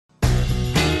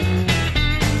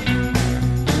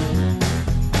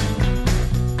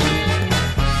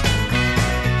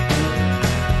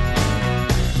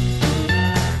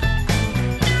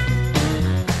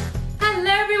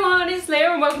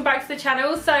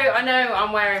channel. So I know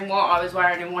I'm wearing what I was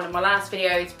wearing in one of my last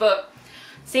videos, but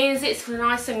seeing as it's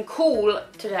nice and cool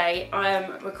today, I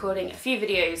am recording a few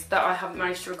videos that I haven't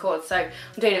managed to record. So I'm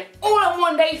doing it all on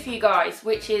one day for you guys,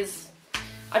 which is,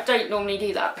 I don't normally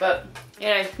do that, but you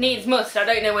know, needs must. I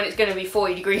don't know when it's going to be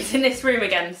 40 degrees in this room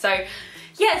again. So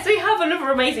yes, we have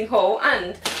another amazing haul,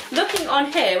 and looking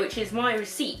on here, which is my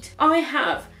receipt, I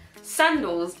have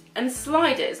sandals and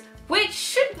sliders, which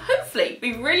should hopefully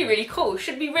be really, really cool.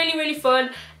 Should be really, really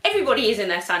fun. Everybody is in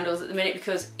their sandals at the minute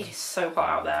because it is so hot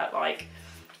out there. Like,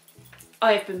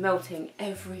 I've been melting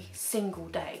every single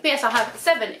day. But yes, I have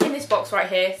 7 in this box right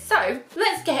here. So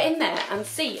let's get in there and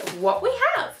see what we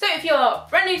have. So if you're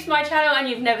brand new to my channel and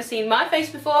you've never seen my face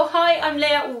before, hi, I'm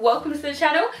Leah, welcome to the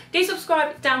channel. Do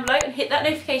subscribe down below and hit that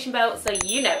notification bell so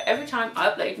you know every time I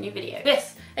upload a new video.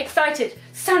 Yes, excited,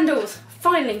 sandals,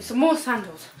 finally some more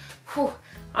sandals. Whew.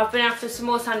 I've been after some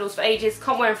more sandals for ages,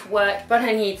 can't wear them for work, but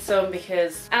I need some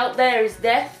because out there is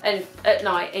death, and at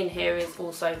night in here is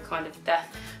also kind of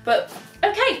death. But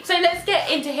okay, so let's get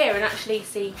into here and actually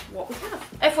see what we have.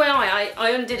 FYI, I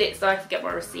undid it so I could get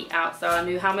my receipt out so I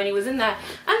knew how many was in there.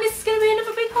 And this is going to be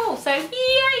another big haul, so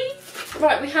yay!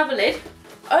 Right, we have a lid.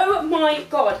 Oh my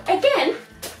god, again!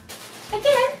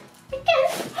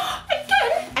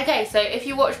 Okay, so if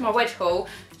you watch my wedge haul,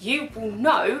 you will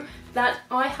know that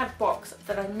I had a box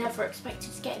that I never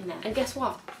expected to get in there. And guess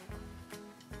what?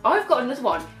 I've got another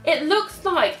one. It looks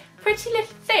like Pretty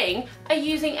Little Thing are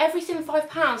using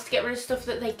EVERYTHING5POUNDS to get rid of stuff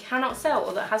that they cannot sell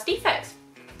or that has defects.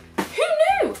 Who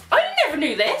knew? I never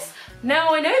knew this.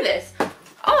 Now I know this.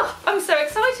 Oh, I'm so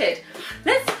excited.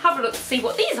 Let's have a look to see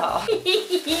what these are.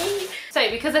 So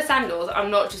because they're sandals,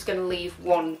 I'm not just going to leave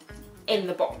one in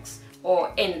the box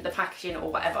or in the packaging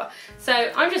or whatever. So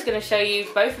I'm just going to show you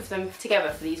both of them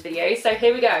together for these videos. So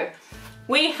here we go.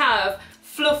 We have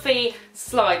fluffy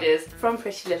sliders from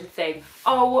Pretty Little Thing.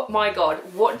 Oh my god,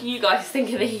 what do you guys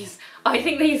think of these? I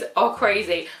think these are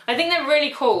crazy. I think they're really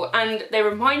cool, and they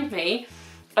remind me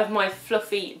of my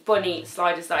fluffy bunny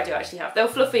sliders that I do actually have. They're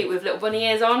fluffy with little bunny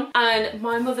ears on, and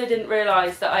my mother didn't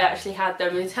realise that I actually had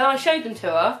them until I showed them to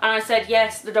her, and I said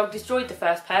yes, the dog destroyed the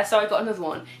first pair, so I got another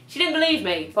one. She didn't believe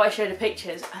me, but I showed her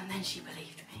pictures and then she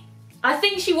believed me. I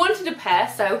think she wanted a pair,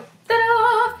 so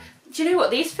ta-da! Do you know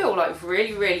what? These feel like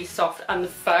really, really soft, and the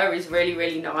fur is really,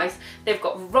 really nice. They've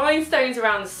got rhinestones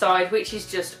around the side, which is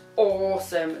just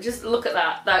awesome. Just look at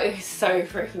that. That is so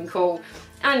freaking cool.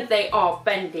 And they are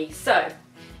bendy, so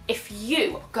if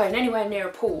you are going anywhere near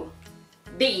a pool,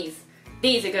 these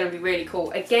are going to be really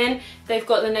cool. Again, they've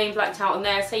got the name blacked out on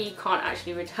there so you can't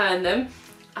actually return them.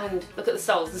 And look at the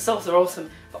soles are awesome,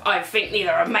 but I think these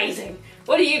are amazing.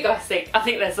 What do you guys think? I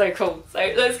think they're so cool. So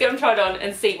let's get them tried on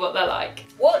and see what they're like.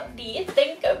 What do you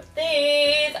think of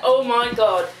these? Oh my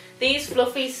god, these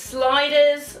fluffy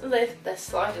sliders. They're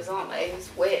sliders, aren't they?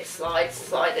 These weird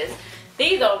sliders.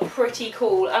 These are pretty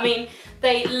cool. I mean,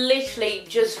 they literally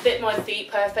just fit my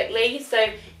feet perfectly, so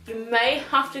you may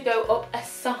have to go up a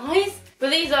size. But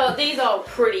these are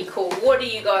pretty cool. What do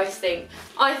you guys think?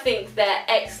 I think they're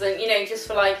excellent, you know, just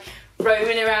for like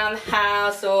roaming around the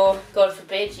house, or God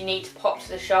forbid you need to pop to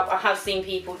the shop. I have seen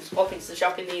people just pop into the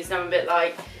shop in these, and I'm a bit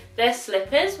like, they're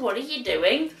slippers, what are you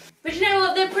doing? But you know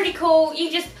what, they're pretty cool.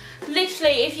 You just,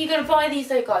 literally, if you're going to buy these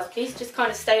though guys, please just kind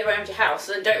of stay around your house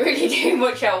and don't really do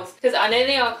much else. Because I know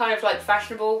they are kind of like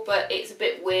fashionable, but it's a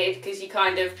bit weird because you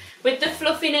kind of, with the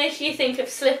fluffiness, you think of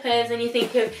slippers and you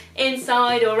think of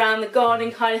inside or around the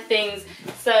garden kind of things.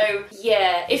 So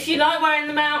yeah, if you like wearing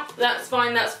them out, that's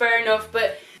fine, that's fair enough,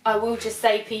 but I will just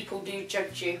say people do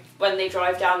judge you when they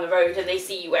drive down the road and they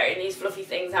see you wearing these fluffy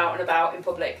things out and about in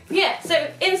public. Yeah,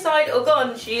 so inside or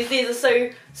garden shoes, these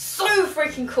are so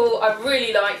freaking cool. I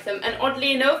really like them, and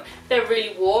oddly enough, they're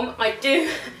really warm. I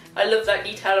love that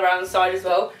detail around the side as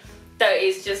well. That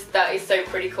is so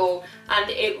pretty cool, and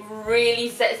it really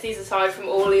sets these aside from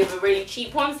all the other really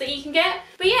cheap ones that you can get.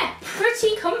 But yeah,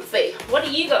 pretty comfy. What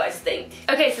do you guys think?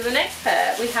 Okay, so the next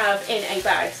pair we have in a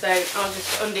bag, so I'll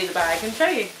just undo the bag and show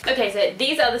you. Okay, so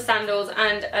these are the sandals,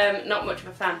 and not much of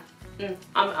a fan.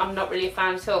 I'm not really a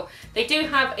fan at all. They do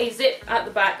have a zip at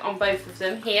the back on both of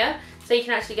them here, so you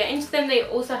can actually get into them. They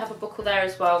also have a buckle there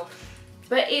as well.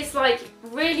 But it's like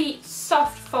really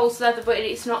soft false leather, but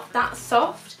it's not that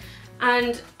soft.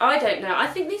 And I don't know, I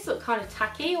think these look kind of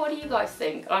tacky. What do you guys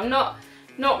think? I'm not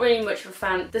really much of a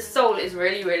fan. The sole is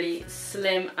really, really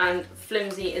slim and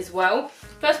flimsy as well.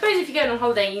 But I suppose if you're going on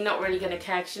holiday, you're not really going to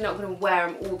care because you're not going to wear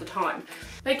them all the time.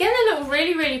 But again, they look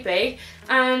really, really big.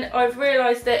 And I've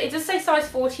realised that it does say size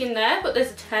 40 in there, but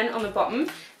there's a 10 on the bottom.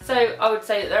 So I would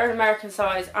say that they're an American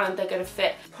size and they're going to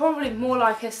fit probably more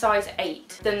like a size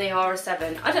 8 than they are a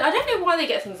 7. I don't know why they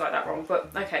get things like that wrong, but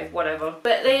okay, whatever.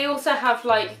 But they also have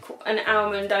like an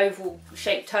almond oval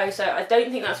shaped toe, so I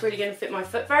don't think that's really going to fit my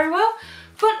foot very well.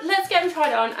 But let's get them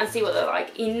tried on and see what they're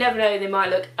like. You never know, they might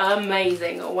look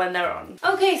amazing when they're on.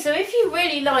 Okay, so if you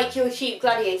really like your cheap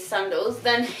Gladiator sandals,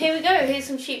 then here we go. Here's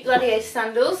some cheap Gladiator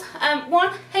sandals.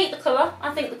 1, hate the colour.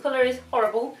 I think the colour is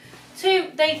horrible.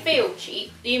 2, they feel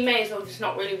cheap. You may as well just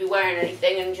not really be wearing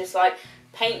anything and just like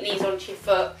paint these onto your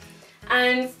foot.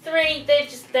 And 3,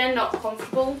 they're not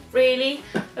comfortable, really.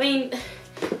 I mean,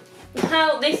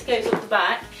 how this goes up the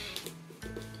back,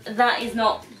 that is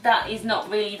not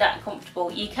really that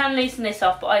comfortable. You can loosen this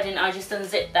off, but I didn't, I just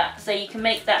unzipped that. So you can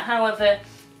make that however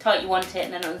tight you want it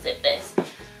and then unzip this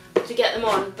to get them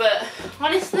on. But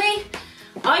honestly,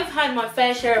 I've had my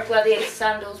fair share of Gladiator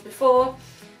sandals before.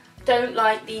 Don't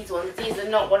like these ones. These are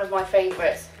not one of my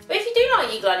favourites. But if you do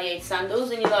like your Gladiator sandals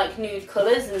and you like nude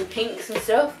colours and pinks and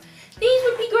stuff, these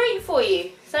would be great for you.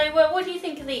 So what do you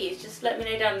think of these? Just let me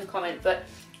know down in the comment. But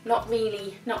not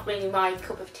really my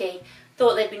cup of tea.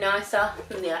 Thought they'd be nicer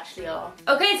than they actually are.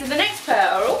 Okay, so the next pair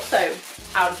are also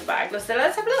out of the bag. So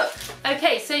let's have a look.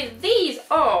 Okay, so these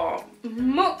are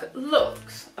Muck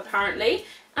Looks, apparently.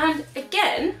 And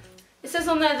again, it says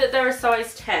on there that they're a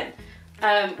size 10.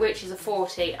 Which is a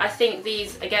 40. I think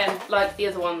these, again, like the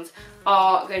other ones,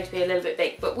 are going to be a little bit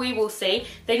big, but we will see.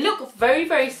 They look very,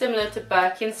 very similar to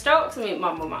Birkenstocks. I mean,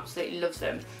 my mum absolutely loves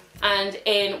them. And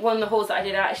in one of the hauls that I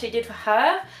actually did for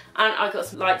her, and I got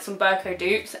some Birko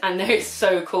dupes, and they're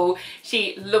so cool.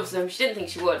 She loves them. She didn't think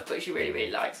she would, but she really,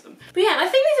 really likes them. But yeah, I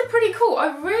think these are pretty cool.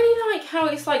 I really like how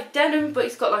it's like denim, but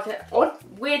it's got like an odd,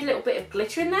 weird little bit of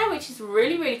glitter in there, which is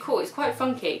really, really cool. It's quite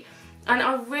funky. And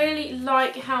I really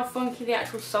like how funky the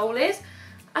actual sole is.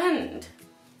 And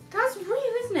that's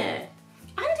real, isn't it?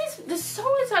 And the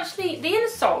sole is actually, the inner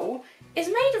sole is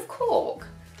made of cork,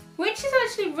 which is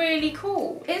actually really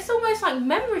cool. It's almost like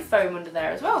memory foam under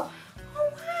there as well. Oh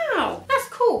wow, that's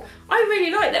cool. I really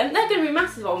like them. They're going to be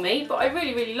massive on me, but I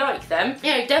really, really like them.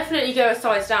 You know, definitely go a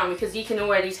size down because you can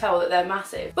already tell that they're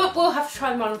massive. But we'll have to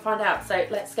try them on and find out, so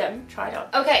let's get them tried on.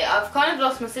 Okay, I've kind of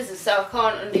lost my scissors, so I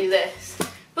can't undo this.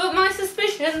 But my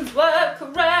suspicions were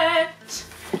correct.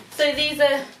 So these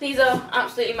are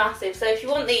absolutely massive. So if you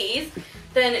want these,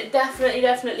 then definitely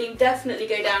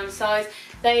go down in size.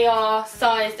 They are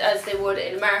sized as they would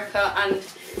in America, and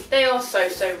they are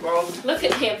so wrong. Look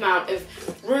at the amount of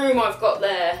room I've got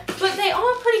there. But they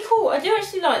are pretty cool. I do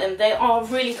actually like them. They are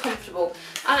really comfortable.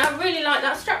 And I really like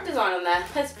that strap design on there.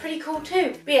 That's pretty cool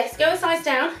too. But yes, go a size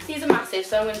down. These are massive,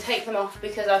 so I'm going to take them off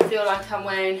because I feel like I'm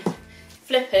wearing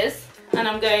flippers and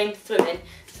I'm going swimming.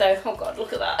 So, oh god,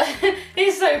 look at that.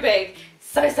 It's so big.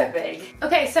 So big.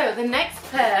 Okay, so the next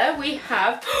pair we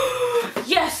have,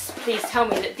 yes, please tell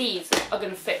me that these are going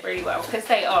to fit really well because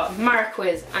they are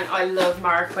Marquise, and I love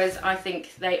Marquise. I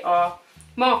think they are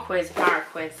Marquise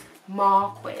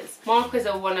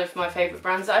are one of my favourite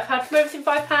brands that I've had from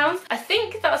EVERYTHING5POUNDS. I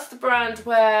think that's the brand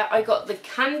where I got the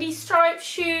candy striped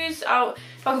shoes. If I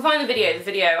can find the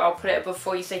video I'll put it above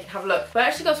for you so you can have a look. But I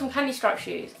actually got some candy striped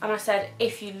shoes, and I said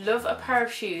if you love a pair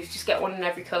of shoes, just get one in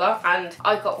every colour, and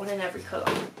I got one in every colour.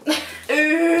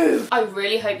 Ooh! I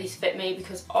really hope these fit me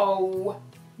because oh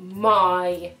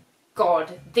my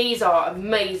god, these are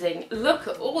amazing. Look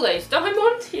at all those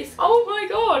diamantes. Oh my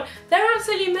god, they're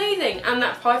absolutely amazing. And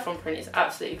that python print is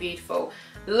absolutely beautiful.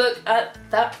 Look at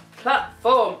that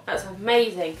platform. That's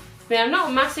amazing. I mean, I'm not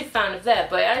a massive fan of there,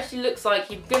 but it actually looks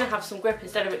like you're going to have some grip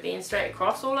instead of it being straight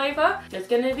across all over. There's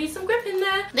going to be some grip in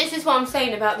there. This is what I'm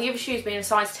saying about the other shoes being a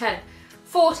size 10.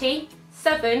 40,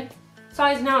 7,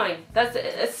 size 9. That's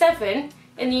a 7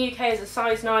 in the UK is a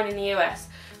size 9 in the US.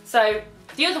 So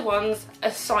the other ones are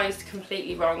sized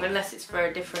completely wrong unless it's for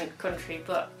a different country,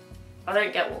 but I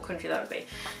don't get what country that would be.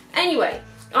 Anyway,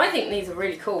 I think these are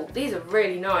really cool. These are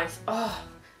really nice. Oh,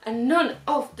 and none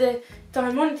of the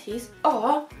diamantes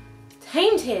are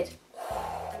tainted.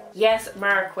 Yes,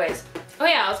 Marquise. Oh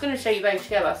yeah, I was going to show you both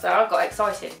together, so I got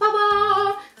excited.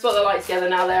 Bye-bye! That's what they're like together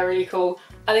now. They're really cool.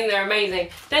 I think they're amazing.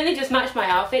 Don't they just match my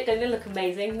outfit? Don't they look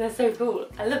amazing? They're so cool.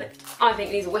 I love it. I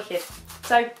think these are wicked.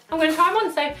 So I'm going to try them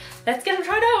on, so let's get them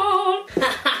tried on.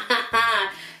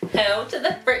 Hell to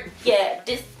the frick, yeah,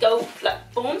 disco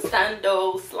platform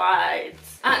sandal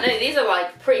slides. No, these are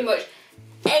like pretty much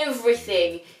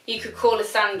everything you could call a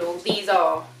sandal. These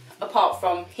are, apart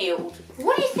from heeled.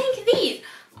 What do you think of these?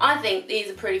 I think these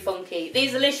are pretty funky.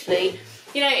 These are literally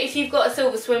You know, if you've got a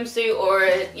silver swimsuit or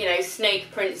a, you know,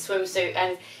 snake print swimsuit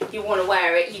and you want to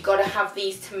wear it, you've got to have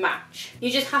these to match. You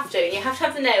just have to. And you have to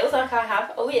have the nails like I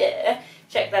have. Oh yeah,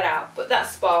 check that out. But that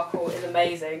sparkle is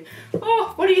amazing.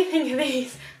 Oh, what do you think of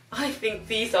these? I think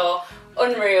these are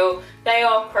unreal. They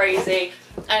are crazy.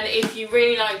 And if you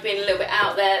really like being a little bit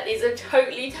out there, these are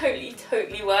totally, totally,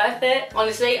 totally worth it.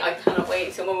 Honestly, I cannot wait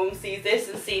until my mum sees this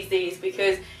and sees these,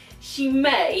 because she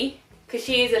may, because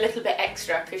she is a little bit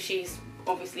extra, because she's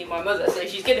obviously my mother, so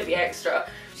she's going to be extra.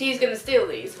 She's going to steal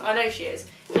these. I know she is.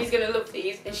 She's going to love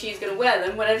these and she's going to wear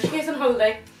them whenever she goes on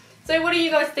holiday. So what do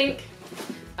you guys think?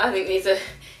 I think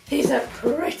these are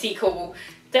pretty cool.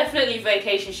 Definitely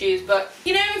vacation shoes, but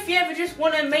you know, if you ever just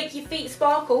want to make your feet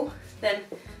sparkle, then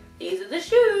these are the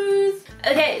shoes.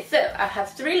 Okay, so I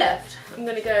have 3 left. I'm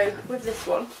going to go with this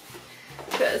one,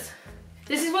 because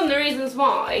this is one of the reasons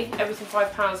why Everything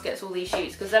 5 Pounds gets all these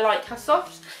shoes, because they're like cast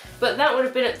softs, but that would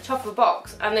have been at the top of the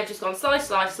box, and they've just gone slice,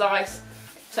 slice, slice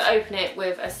to open it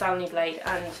with a Stanley blade,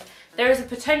 and there is a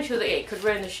potential that it could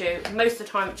ruin the shoe. Most of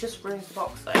the time it just ruins the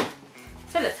box though.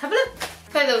 So let's have a look.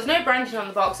 So there was no branding on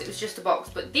the box, it was just a box,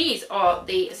 but these are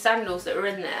the sandals that are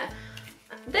in there.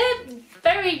 They're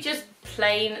very just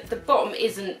plain. The bottom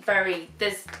isn't very,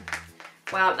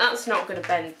 wow, that's not going to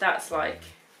bend. That's like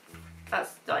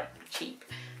cheap.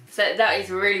 So that is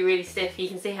really, really stiff. You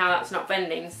can see how that's not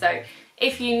bending. So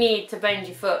if you need to bend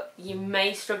your foot, you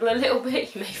may struggle a little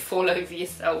bit. You may fall over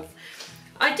yourself.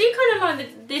 I do kind of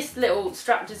like this little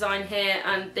strap design here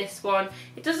and this one.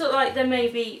 It does look like there may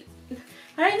be,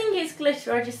 I don't think it's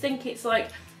glitter, I just think it's like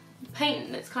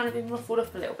paint that's kind of been ruffled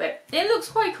up a little bit. It looks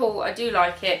quite cool, I do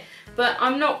like it, but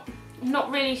I'm not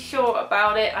really sure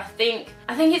about it. I think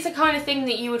it's the kind of thing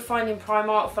that you would find in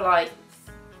Primark for like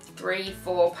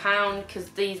 £3–4, because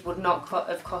these would not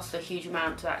have cost a huge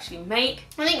amount to actually make.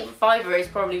 I think £5 is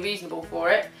probably reasonable for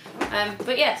it.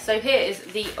 But yeah, so here is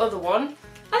the other one.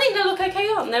 I think they look okay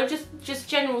on. They're just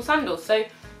general sandals. So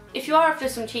if you are after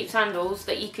some cheap sandals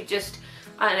that you could just,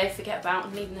 I don't know, forget about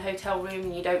and leave in the hotel room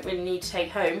and you don't really need to take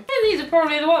home, yeah, these are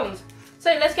probably the ones. So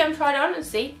let's get them tried on and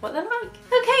see what they're like.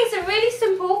 Okay, so really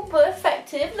simple but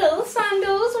effective little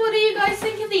sandals. What do you guys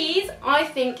think of these? I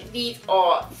think these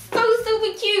are so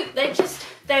super cute.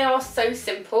 They are so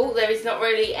simple. There is not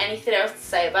really anything else to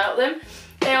say about them.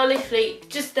 They are literally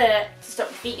just there to stop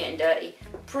your feet getting dirty,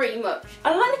 pretty much.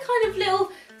 I like the kind of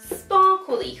little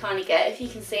sparkle that you kind of get, if you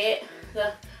can see it.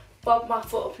 The bob my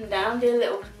foot up and down, do a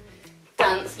little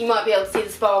dance, you might be able to see the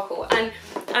sparkle. And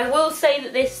I will say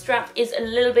that this strap is a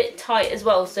little bit tight as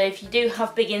well, so if you do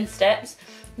have big insteps,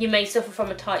 you may suffer from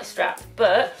a tight strap,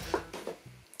 but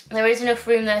there is enough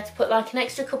room there to put like an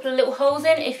extra couple of little holes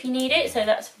in if you need it, so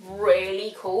that's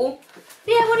really cool.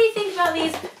 But yeah, what do you think about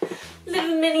these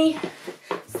little mini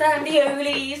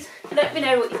sandiolis? Let me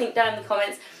know what you think down in the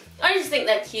comments. I just think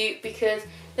they're cute because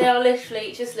they are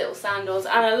literally just little sandals,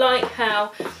 and I like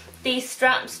how these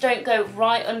straps don't go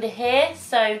right under here,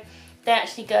 so they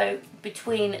actually go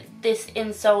between this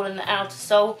insole and the outer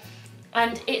sole,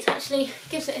 and it actually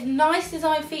gives it a nice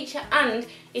design feature, and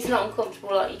it's not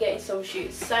uncomfortable like you get in some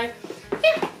shoes. So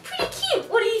yeah, pretty cute.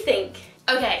 What do you think?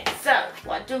 Okay, so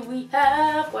what do we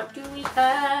have? What do we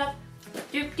have?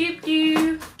 Doop doop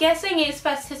doo. Guessing it's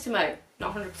Spessissimo,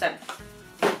 not 100%.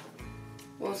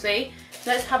 We'll see.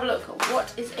 Let's have a look at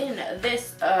what is in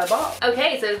this box.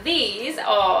 Okay, so these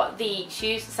are the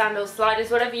shoes, sandals, sliders,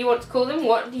 whatever you want to call them.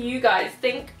 What do you guys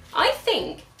think? I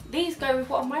think these go with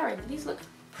what I'm wearing. These look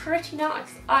pretty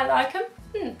nice. I like them.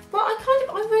 But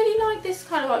I really like this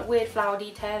kind of like weird flower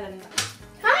detail and...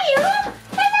 Hiya!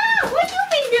 Hello! What you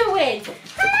been doing?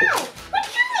 Hello! What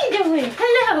you been doing?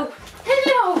 Hello!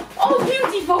 Hello! Oh,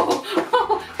 beautiful!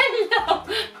 Oh, hello!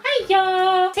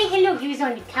 Hiya! Say hello, he was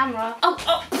on the camera. Oh,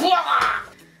 yeah!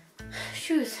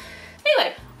 Shoes.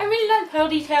 Anyway, I really like the pearl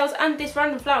details and this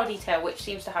random flower detail, which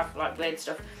seems to have like weird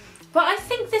stuff. But I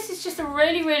think this is just a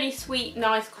really, really sweet,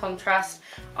 nice contrast.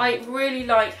 I really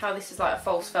like how this is like a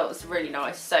false felt. It's really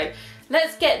nice. So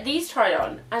let's get these tried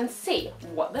on and see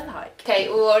what they're like. Okay,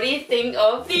 what do you think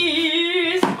of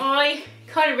these? I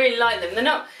kind of really like them. They're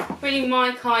not really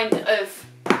my kind of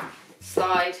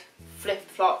slide, flip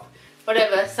flop,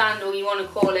 whatever sandal you want to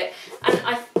call it. And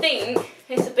I think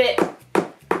it's a bit,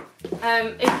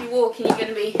 if you're walking, you're going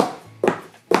to be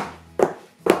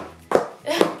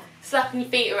slapping your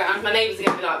feet around. My neighbours are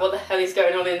going to be like, what the hell is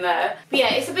going on in there? But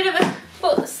yeah, it's a bit of a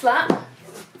foot slap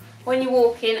when you're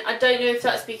walking. I don't know if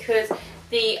that's because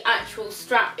the actual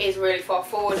strap is really far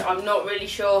forward. I'm not really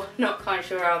sure, not kind of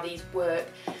sure how these work.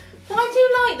 But I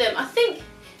do like them. I think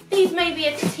these may be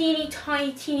a teeny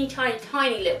tiny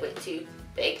little bit too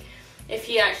big. If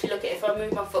you actually look at it, if I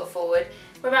move my foot forward,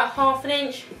 we're about ½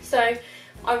 inch, so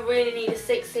I really need a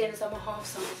 6 in, so I'm a half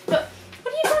size. But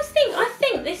what do you guys think? I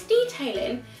think this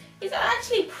detailing is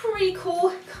actually pretty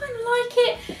cool. Kind of like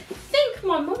it. I think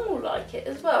my mum will like it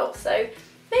as well. So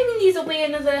maybe these will be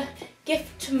another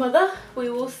gift to mother. We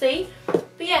will see.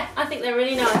 But yeah, I think they're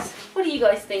really nice. What do you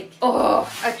guys think?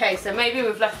 Oh, okay, so maybe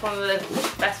we've left one of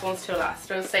the best ones till last.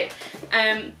 We'll see.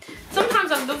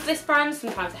 Sometimes I love this brand,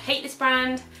 sometimes I hate this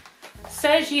brand.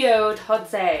 Sergio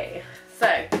Todze.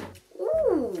 So,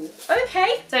 ooh,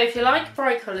 okay. So if you like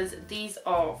bright colours, these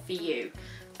are for you.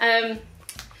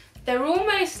 They're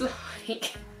almost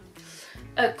like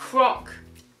a croc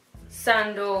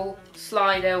sandal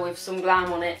slider with some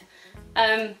glam on it.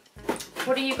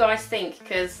 What do you guys think?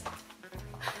 Because,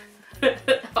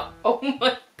 oh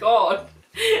my god,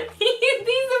 these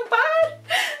are bad.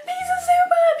 These are so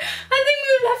bad. I think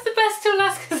we've left the best till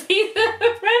last because these are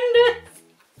horrendous.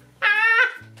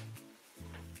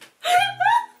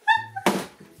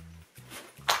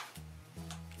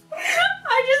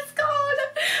 I just can't.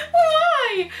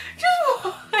 Why? Just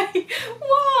why?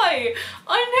 Why?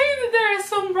 I know that there are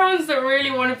some brands that really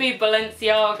want to be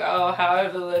Balenciaga or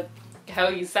however the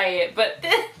hell you say it, but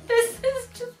this is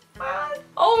just bad.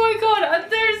 Oh my god,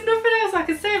 there is nothing else I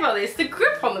can say about this. The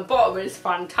grip on the bottom is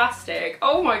fantastic.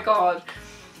 Oh my god.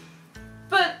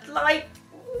 But like,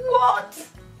 what?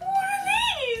 What are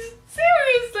these?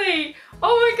 Seriously?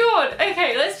 Oh my god.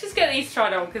 Okay, let's just get these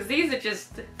tried on because these are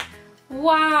just,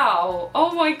 wow.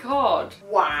 Oh my god.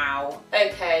 Wow.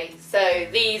 Okay, so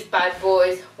these bad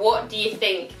boys, what do you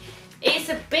think? It's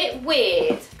a bit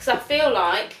weird because I feel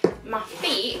like my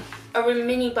feet are a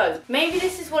mini boat. Maybe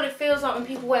this is what it feels like when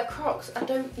people wear Crocs. I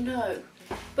don't know.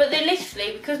 But they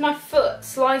literally, because my foot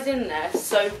slides in there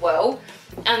so well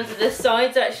and the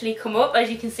sides actually come up,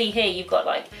 as you can see here, you've got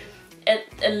like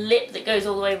a lip that goes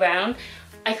all the way around.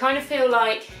 I kind of feel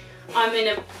like I'm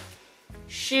in a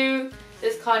shoe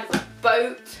that's kind of a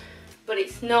boat, but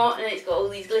it's not, and it's got all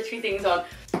these glittery things on.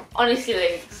 Honestly,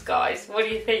 links, guys, what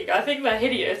do you think? I think they're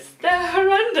hideous. They're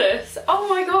horrendous. Oh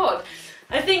my god.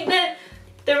 I think that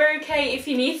they're okay if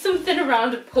you need something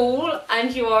around a pool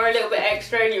and you are a little bit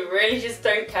extra and you really just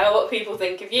don't care what people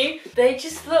think of you. They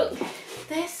just look,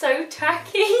 they're so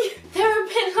tacky. They're a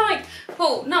bit like,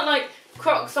 well, not like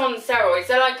Crocs on steroids,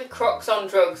 they're like Crocs on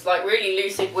drugs, like really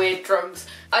lucid, weird drugs.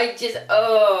 I just,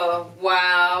 oh,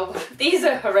 wow. These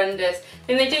are horrendous.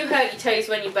 And they do hurt your toes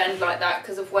when you bend like that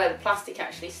because of where the plastic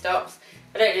actually stops.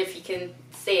 I don't know if you can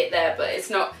see it there, but it's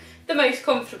not the most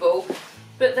comfortable.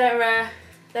 But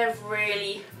they're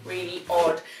really, really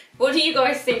odd. What do you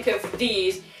guys think of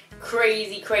these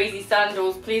crazy, crazy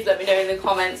sandals? Please let me know in the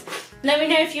comments. Let me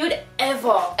know if you would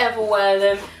ever wear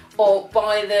them or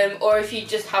buy them, or if you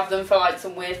just have them for like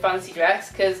some weird fancy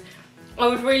dress, because I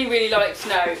would really, really like to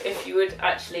know if you would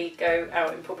actually go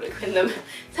out in public with them.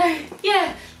 So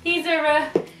yeah, these are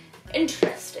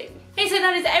interesting. Okay, so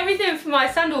that is everything for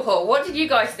my sandal haul. What did you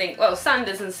guys think? Well,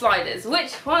 sandals and sliders.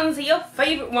 Which ones are your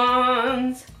favourite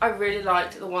ones? I really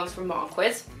liked the ones from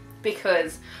Marquez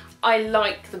because I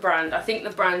like the brand. I think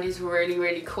the brand is really,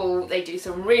 really cool. They do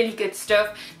some really good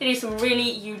stuff. They do some really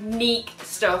unique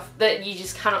stuff that you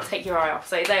just cannot take your eye off.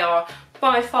 So they are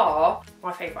by far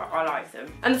my favourite. I like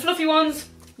them. And the fluffy ones,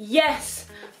 yes.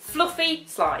 Fluffy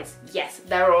slides, yes,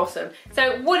 they're awesome.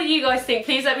 So what do you guys think?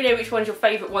 Please let me know which ones your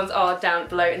favourite ones are down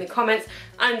below in the comments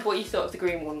and what you thought of the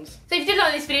green ones. So if you did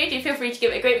like this video, do feel free to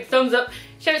give it a great big thumbs up,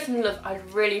 show it some love,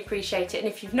 I'd really appreciate it. And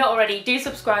if you've not already, do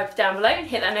subscribe down below and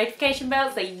hit that notification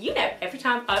bell so you know every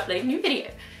time I upload a new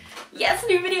video. Yes,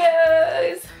 new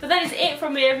videos! But that is it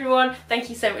from me, everyone. Thank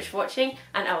you so much for watching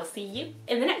and I will see you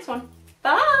in the next one.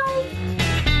 Bye!